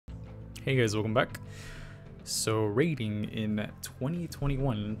Hey guys, welcome back. So raiding in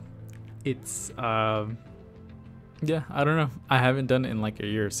 2021, it's yeah, I don't know. I haven't done it in like a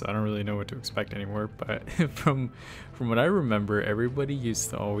year, so I don't really know what to expect anymore. But from what I remember, everybody used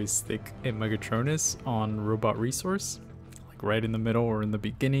to always stick a Megatronus on robot resource, like right in the middle or in the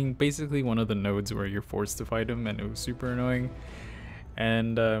beginning, basically one of the nodes where you're forced to fight him, and it was super annoying.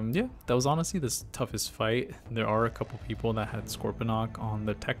 And yeah, that was honestly the toughest fight. There are a couple people that had Scorponok on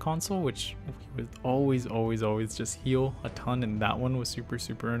the tech console, which we would always just heal a ton, and that one was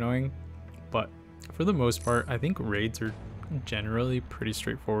super annoying. But for the most part, I think raids are generally pretty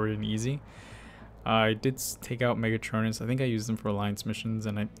straightforward and easy. I did take out Megatronus. I think I used them for alliance missions,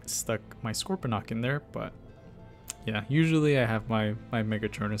 and I stuck my Scorponok in there. But yeah, usually I have my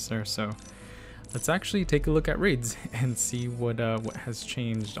Megatronus there, so let's actually take a look at raids and see what has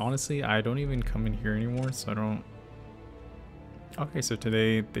changed. Honestly, I don't even come in here anymore, so I don't. Okay, so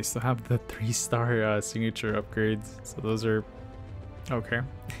today they still have the 3-star signature upgrades, so those are okay.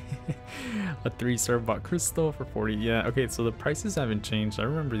 A 3-star bot crystal for 40. Yeah, okay, so the prices haven't changed. I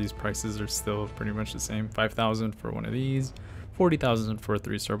remember these prices are still pretty much the same. 5,000 for one of these, 40,000 for a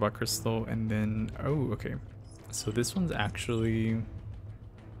 3-star bot crystal, and then okay, so this one's actually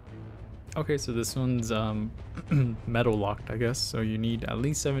okay, so this one's metal locked, I guess. So you need at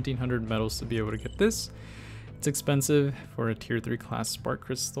least 1,700 metals to be able to get this. It's expensive for a tier 3 class spark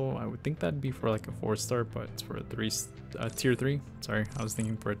crystal. I would think that'd be for like a 4-star, but it's for a tier 3. Sorry, I was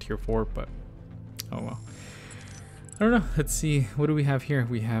thinking for a tier 4, but oh well. I don't know. Let's see. What do we have here?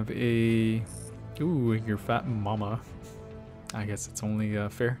 We have a your fat mama. I guess it's only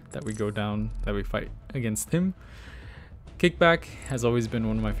fair that we go down, that we fight against him. Kickback has always been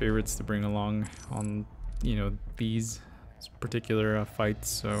one of my favorites to bring along on, you know, these particular fights.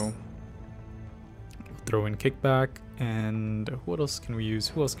 So we'll throw in Kickback, and what else can we use?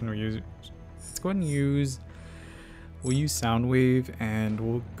 Who else can we use? Let's go ahead and we'll use Soundwave, and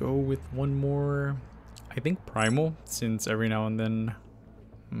we'll go with one more. I think Primal, since every now and then.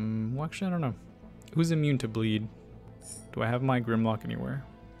 Well, actually, I don't know. Who's immune to bleed? Do I have my Grimlock anywhere?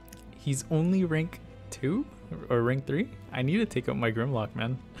 He's only rank 2? Or rank 3? I need to take up my Grimlock,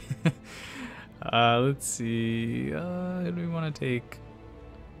 man. Let's see. Who do we want to take?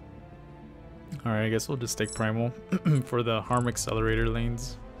 Alright, I guess we'll just take Primal for the harm accelerator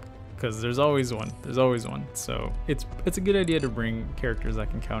lanes, because there's always one. So it's a good idea to bring characters that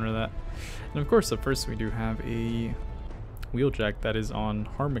can counter that. And of course, up first we do have a Wheeljack that is on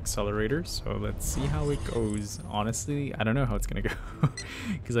harm accelerator, so let's see how it goes. Honestly, I don't know how it's gonna go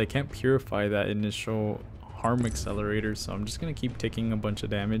because I can't purify that initial harm accelerator, so I'm just gonna keep taking a bunch of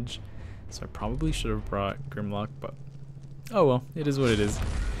damage. So I probably should have brought Grimlock, but oh well, it is what it is.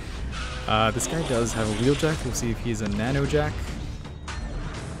 This guy does have a Wheeljack. We'll see if he's a Nano Jack.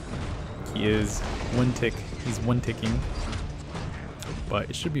 He is one tick. He's one ticking, but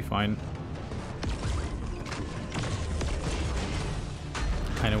it should be fine.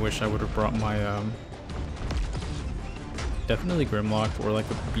 Kind of wish I would have brought my definitely Grimlock or like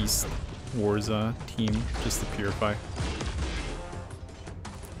a Beast Wars team just to purify.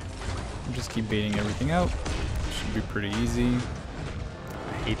 Just keep baiting everything out. Should be pretty easy.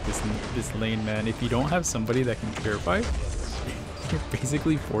 I hate this lane, man. If you don't have somebody that can purify, you're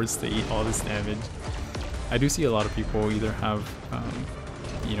basically forced to eat all this damage. I do see a lot of people either have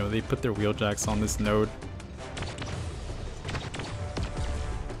you know, they put their Wheeljacks on this node.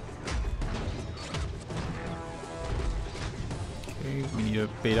 We need to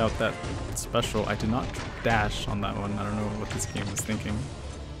bait out that special. I did not dash on that one. I don't know what this game was thinking.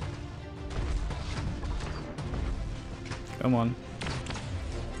 Come on.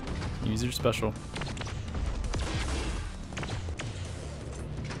 Use your special.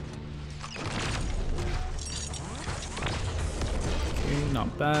 Okay,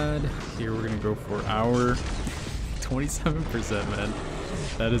 not bad. Here we're gonna go for our 27%, man.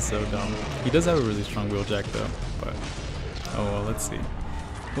 That is so dumb. He does have a really strong Wheeljack though, but oh well, let's see.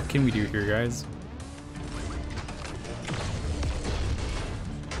 What can we do here, guys?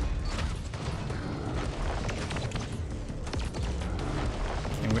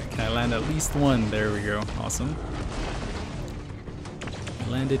 Can I land at least one? There we go. Awesome. I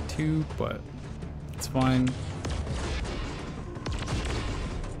landed 2, but it's fine.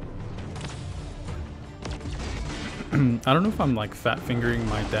 I don't know if I'm like fat fingering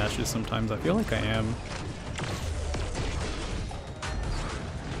my dashes sometimes. I feel like I am.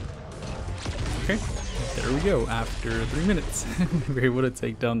 Okay, there we go. After 3 minutes, we were able to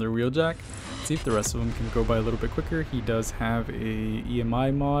take down their Wheeljack. see if the rest of them can go by a little bit quicker. He does have a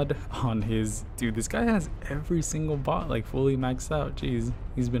EMI mod on his... Dude, this guy has every single bot like fully maxed out. Jeez,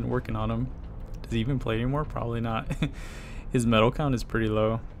 he's been working on them. Does he even play anymore? Probably not. His medal count is pretty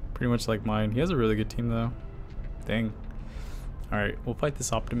low. Pretty much like mine. He has a really good team though. Dang. Alright, we'll fight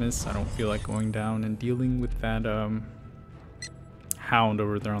this Optimus. I don't feel like going down and dealing with that Hound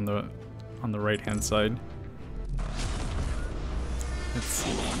over there on the right hand side. Let's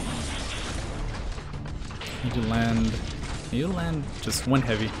see. Need to land just one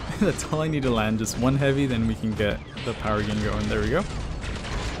heavy. That's all I need to land, just one heavy, then we can get the power gain going. There we go.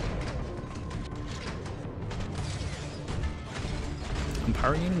 I'm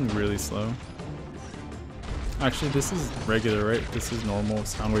power gaining really slow. Actually, this is regular, right? This is normal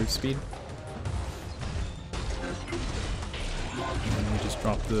sound wave speed. And we just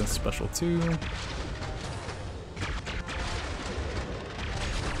drop the special 2.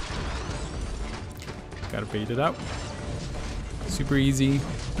 Gotta bait it out. Super easy.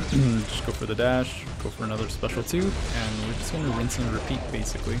 Just go for the dash, go for another special 2, and we're just gonna rinse and repeat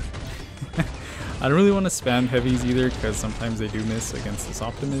basically. I don't really want to spam heavies either because sometimes they do miss against this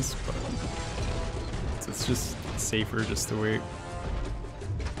Optimus, but it's just safer just to wait.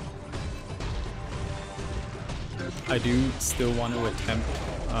 I do still want to attempt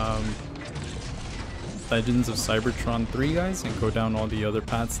Legends of Cybertron 3, guys, and go down all the other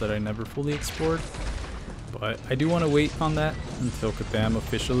paths that I never fully explored. But I do want to wait on that until Kabam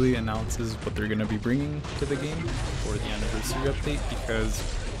officially announces what they're going to be bringing to the game for the anniversary update, because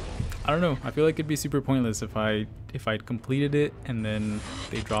I don't know, I feel like it'd be super pointless if I'd completed it and then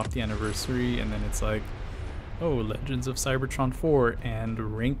they dropped the anniversary and then it's like, oh, Legends of Cybertron 4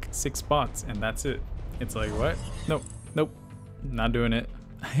 and rank 6 bots, and that's it. It's like, what? Nope, nope, not doing it.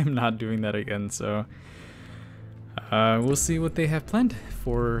 I am not doing that again, so we'll see what they have planned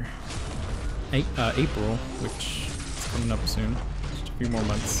for April, which is coming up soon, just a few more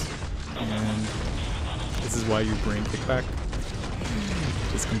months, and this is why your brain kickback.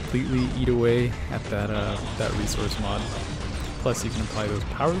 Just completely eat away at that resource mod. Plus you can apply those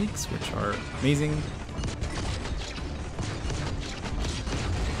power leaks, which are amazing.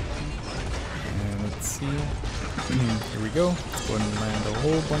 And let's see. Here we go. Let's go ahead and land a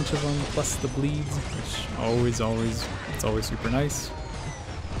whole bunch of them, plus the bleeds, which it's always super nice.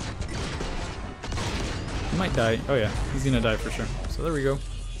 He might die. Oh yeah, he's gonna die for sure. So there we go.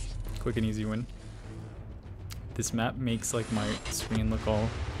 Quick and easy win. This map makes like my screen look all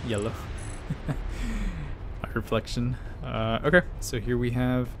yellow. My reflection. Okay, so here we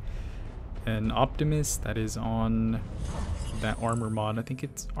have an Optimus that is on that armor mod. I think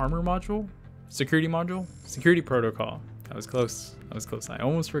it's armor module? Security module? Security protocol. That was close. That was close. I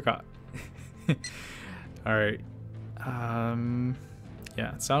almost forgot. Alright.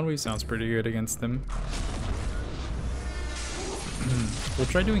 Yeah, Soundwave sounds pretty good against them. We'll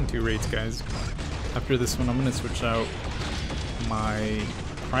try doing 2 raids, guys. After this one, I'm going to switch out my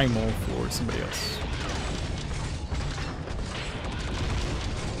Primal for somebody else.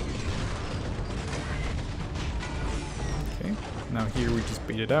 Okay, now here we just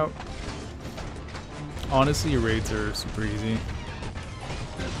bait it out. Honestly, your raids are super easy.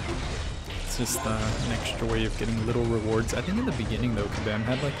 It's just an extra way of getting little rewards. I think in the beginning, though, Kabam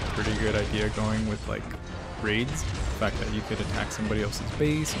had like a pretty good idea going with like raids. The fact that you could attack somebody else's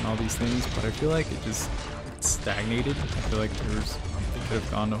base and all these things, but I feel like it just stagnated. I feel like they could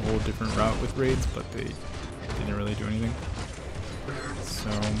have gone a whole different route with raids, but they didn't really do anything. So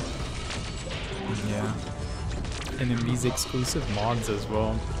yeah. And then these exclusive mods as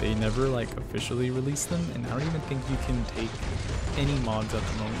well, they never like officially release them, and I don't even think you can take any mods at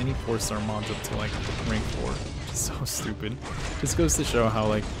the moment, any 4-star mods up to like rank 4, which is so stupid. Just goes to show how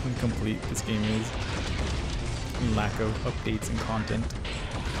like incomplete this game is. Lack of updates and content.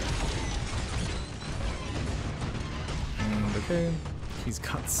 And okay, he's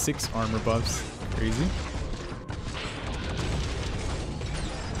got 6 armor buffs. Crazy.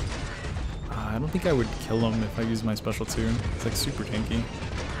 I don't think I would kill him if I use my special 2. It's like super tanky.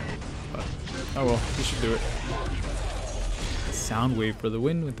 But oh well, he should do it. Soundwave for the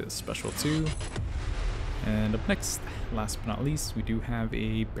win with this special 2. And up next, last but not least, we do have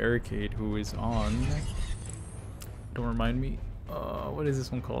a Barricade who is on... Don't remind me. What is this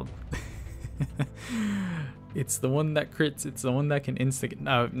one called? It's the one that crits. It's the one that can instigate.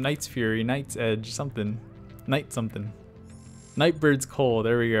 Knight's Fury, Knight's Edge, something. Night something. Nightbird's Coal.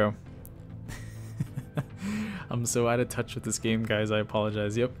 There we go. I'm so out of touch with this game, guys. I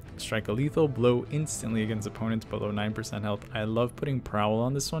apologize. Yep. Strike a lethal blow instantly against opponents below 9% health. I love putting Prowl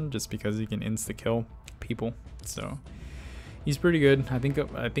on this one just because he can insta-kill people. So he's pretty good. I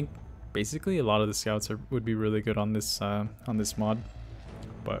think Basically, a lot of the scouts would be really good on this mod.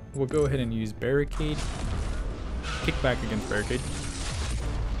 But we'll go ahead and use barricade. Kick back against barricade.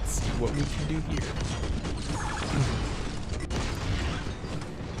 Let's see what we can do here.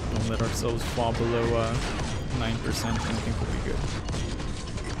 Don't let ourselves fall below 9%. I think we'll be good.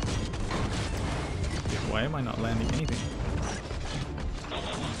 Why am I not landing anything?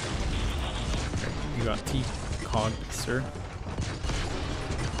 Okay, you got T-Cog, sir.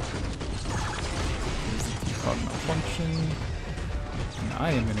 Here's the T-Cog malfunction. And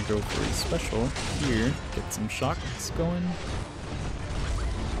I am gonna go for a special here. Get some shocks going.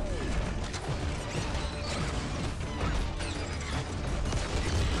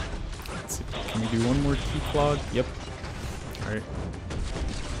 Let's see. Can we do one more T-Clog? Yep. Alright.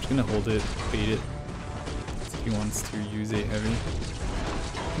 Just gonna hold it, bait it. He wants to use a heavy.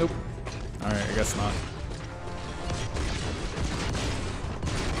 Nope. Alright, I guess not.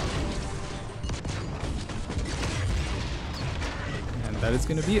 And that is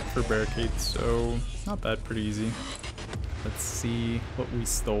going to be it for barricades, so not bad, pretty easy. Let's see what we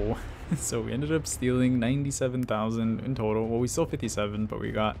stole. So we ended up stealing 97,000 in total. Well, we stole 57, but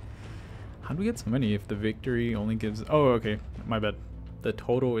we got... How do we get so many if the victory only gives... Oh, okay, my bad. The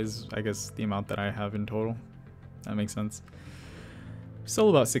total is, I guess, the amount that I have in total. That makes sense. Still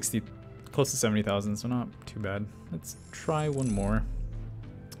about 60, close to 70,000, so not too bad. Let's try one more.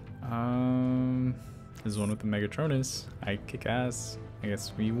 This is one with the Megatronus. I kick ass. I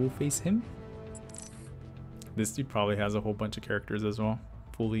guess we will face him. This dude probably has a whole bunch of characters as well.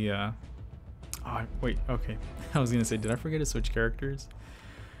 Fully, oh, wait, okay. I was gonna say, did I forget to switch characters?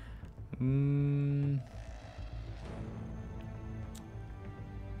 I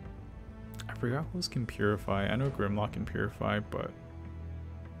forgot who's can purify. I know Grimlock can purify, but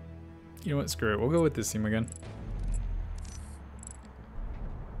you know what? Screw it. We'll go with this team again.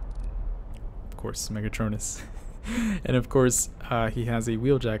 Of course, Megatronus, and of course he has a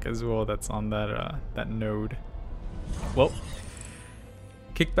wheeljack as well. That's on that that node. Well,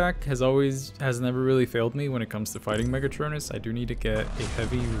 kickback has never really failed me when it comes to fighting Megatronus. I do need to get a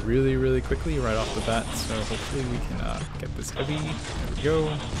heavy really quickly right off the bat, so hopefully we can get this heavy. There we go,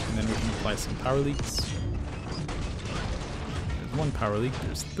 and then we can apply some power leaks. There's one power leak,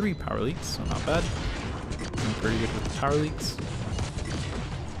 there's 3 power leaks, so not bad. I'm pretty good with the power leaks.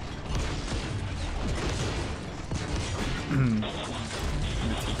 And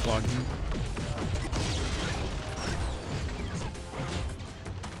the T-clogging.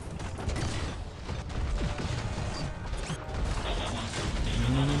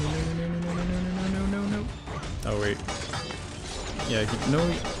 Oh wait. Yeah, no,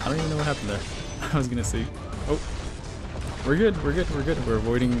 I don't even know what happened there. I was gonna say, oh, we're good. We're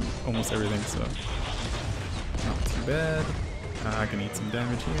avoiding almost everything, so not too bad. I can eat some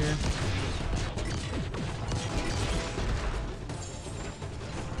damage here.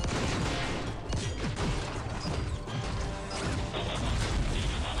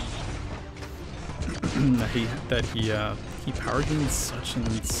 He power gains such an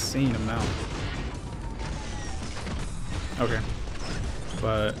insane amount. Okay,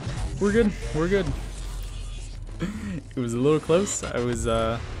 but we're good. It was a little close. I was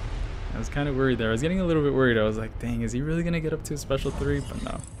kind of worried there. I was getting a little bit worried. I was like, dang, is he really gonna get up to a special 3? But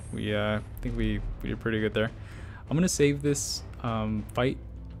no, we I think we did pretty good there. I'm gonna save this fight.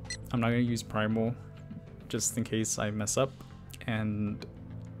 I'm not gonna use primal just in case I mess up, and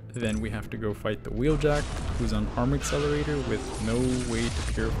then we have to go fight the wheeljack, who's on harm accelerator with no way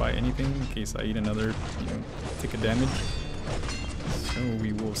to purify anything in case I eat another, tick of damage. So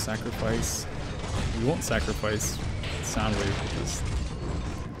we will sacrifice. We won't sacrifice Soundwave, we'll just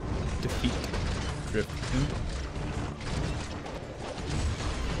defeat Drift.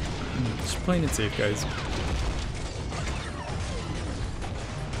 Just playing it safe, guys.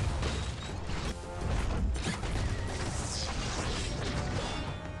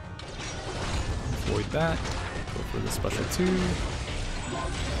 Avoid that. Go for the special 2.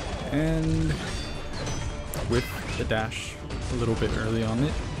 And with the dash a little bit early on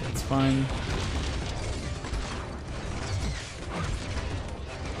it. That's fine.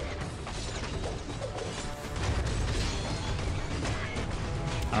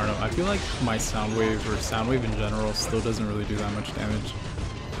 I don't know. I feel like my Soundwave or Soundwave in general still doesn't really do that much damage.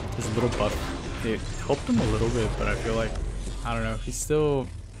 His little buff, it helped him a little bit, but I feel like, I don't know, he still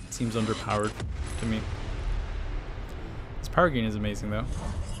seems underpowered to me. His power gain is amazing though.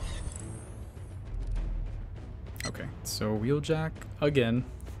 Okay, so wheeljack again.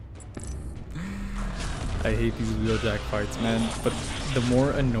 I hate these wheeljack fights, man. But the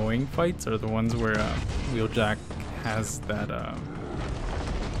more annoying fights are the ones where wheeljack has that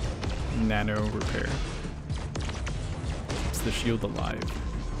nano repair. Keeps the shield alive.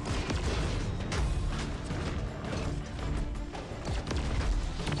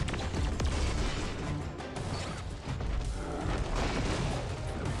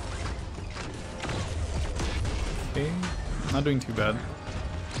 Okay, not doing too bad.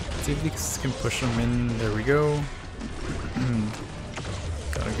 Let's see if these can push them in. There we go.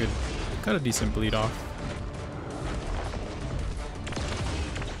 Got a decent bleed off.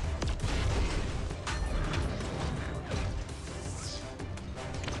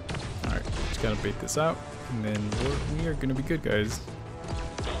 Alright, just gotta bait this out, and then we are gonna be good, guys.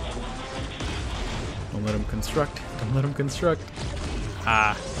 Don't let them construct. Don't let them construct.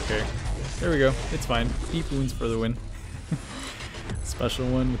 Ah, okay. There we go. It's fine. Deep wounds for the win. Special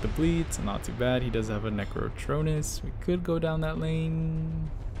one with the bleed, so not too bad. He does have a Necrotronus. We could go down that lane.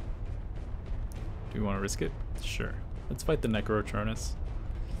 Do we want to risk it? Sure. Let's fight the Necrotronus.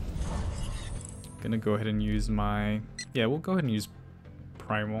 Gonna go ahead and use my... Yeah, we'll go ahead and use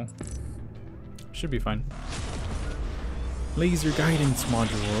Primal. Should be fine. Laser Guidance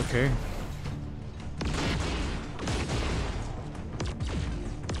Module, okay.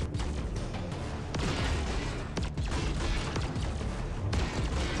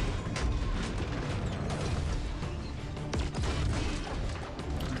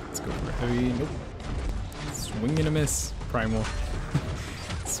 Let's go for heavy. Nope. Swing and a miss. Primal.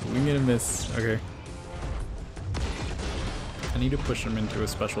 Swing and a miss. Okay. I need to push him into a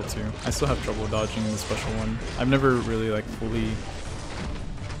special too. I still have trouble dodging the special one. I've never really like fully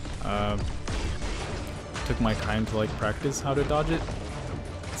took my time to like practice how to dodge it.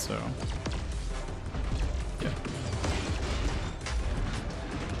 So yeah.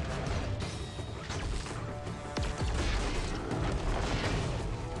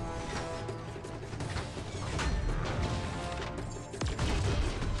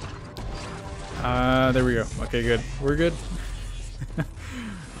 There we go. Okay, good. We're good.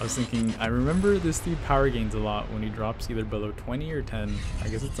 I was thinking, I remember this dude power gains a lot when he drops either below 20 or 10. I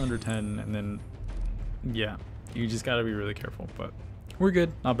guess it's under 10, and then, yeah, you just gotta be really careful, but we're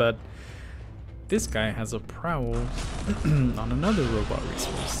good. Not bad. This guy has a prowl on another robot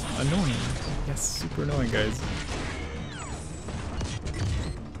resource. Annoying. Yes, super annoying, guys.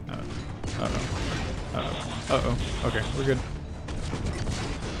 Uh-oh. Okay, we're good.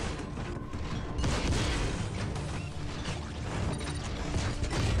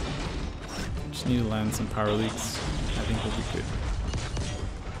 Just need to land some power leaks. I think we'll be good.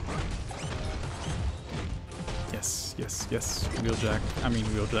 Yes. Wheeljack.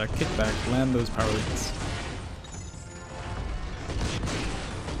 Kickback. Land those power leaks.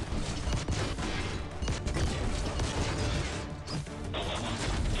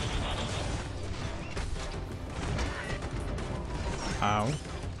 Ow.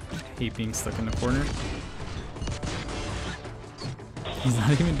 Hate being stuck in the corner. He's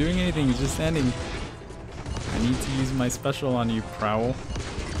not even doing anything, he's just standing. I need to use my special on you, Prowl.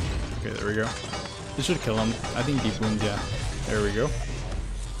 Okay, there we go. This should kill him. I think deep wounds, yeah. There we go.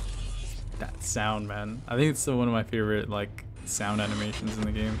 That sound, man. I think it's still one of my favorite, like, sound animations in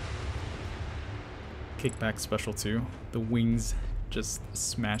the game. Kickback special too. The wings just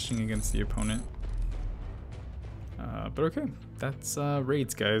smashing against the opponent. But okay, that's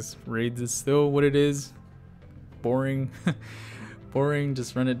raids, guys. Raids is still what it is. Boring. Boring,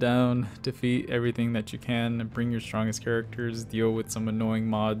 just run it down, defeat everything that you can, bring your strongest characters, deal with some annoying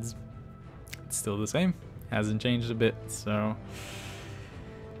mods. It's still the same, hasn't changed a bit, so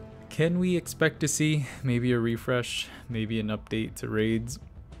can we expect to see maybe a refresh, maybe an update to raids?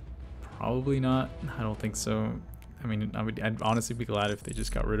 Probably not. I don't think so. I mean, I'd honestly be glad if they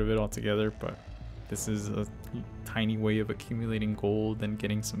just got rid of it altogether, but this is a tiny way of accumulating gold and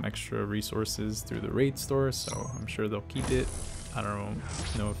getting some extra resources through the raid store, so I'm sure they'll keep it. I don't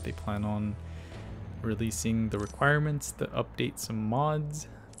know if they plan on releasing the requirements to update some mods.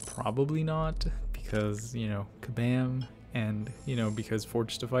 Probably not, because, you know, kabam, and, you know, because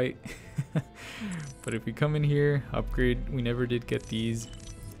Forged to Fight. But if we come in here, upgrade, we never did get these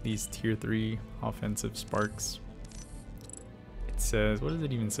tier 3 offensive sparks. It says, what does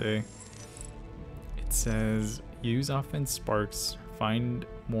it even say? It says, use offense sparks, find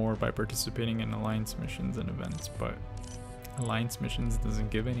more by participating in alliance missions and events, but alliance missions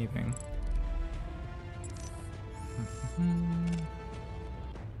doesn't give anything.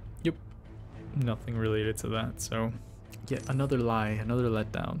 Yep, nothing related to that, so yet another lie, another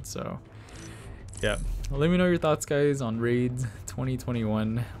letdown. So yeah, let me know your thoughts, guys, on raids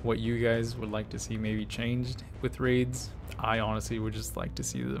 2021, what you guys would like to see maybe changed with raids. I honestly would just like to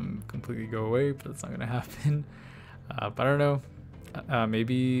see them completely go away, but that's not gonna happen. But I don't know.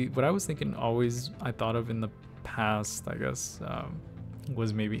 maybe what I was thinking always I thought of in the past, I guess,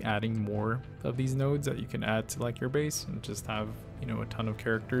 was maybe adding more of these nodes that you can add to like your base and just have, you know, a ton of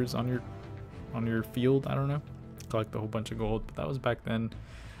characters on your field. I don't know, collect a whole bunch of gold, but that was back then.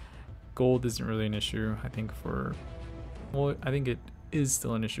 Gold isn't really an issue, I think, for, well, I think it is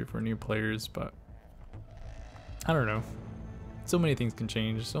still an issue for new players, but I don't know. So many things can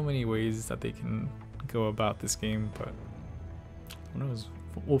change, so many ways that they can go about this game, but who knows?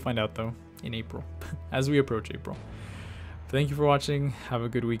 We'll find out though in April, as we approach April. Thank you for watching. Have a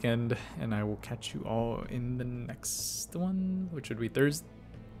good weekend, and I will catch you all in the next one, which would be Thursday.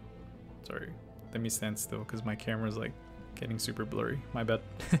 Sorry, let me stand still because my camera's like getting super blurry. My bad.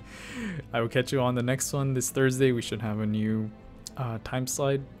 I will catch you on the next one this Thursday. We should have a new time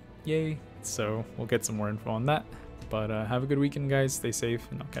slide. Yay. So we'll get some more info on that. But have a good weekend, guys. Stay safe,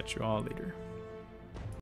 and I'll catch you all later.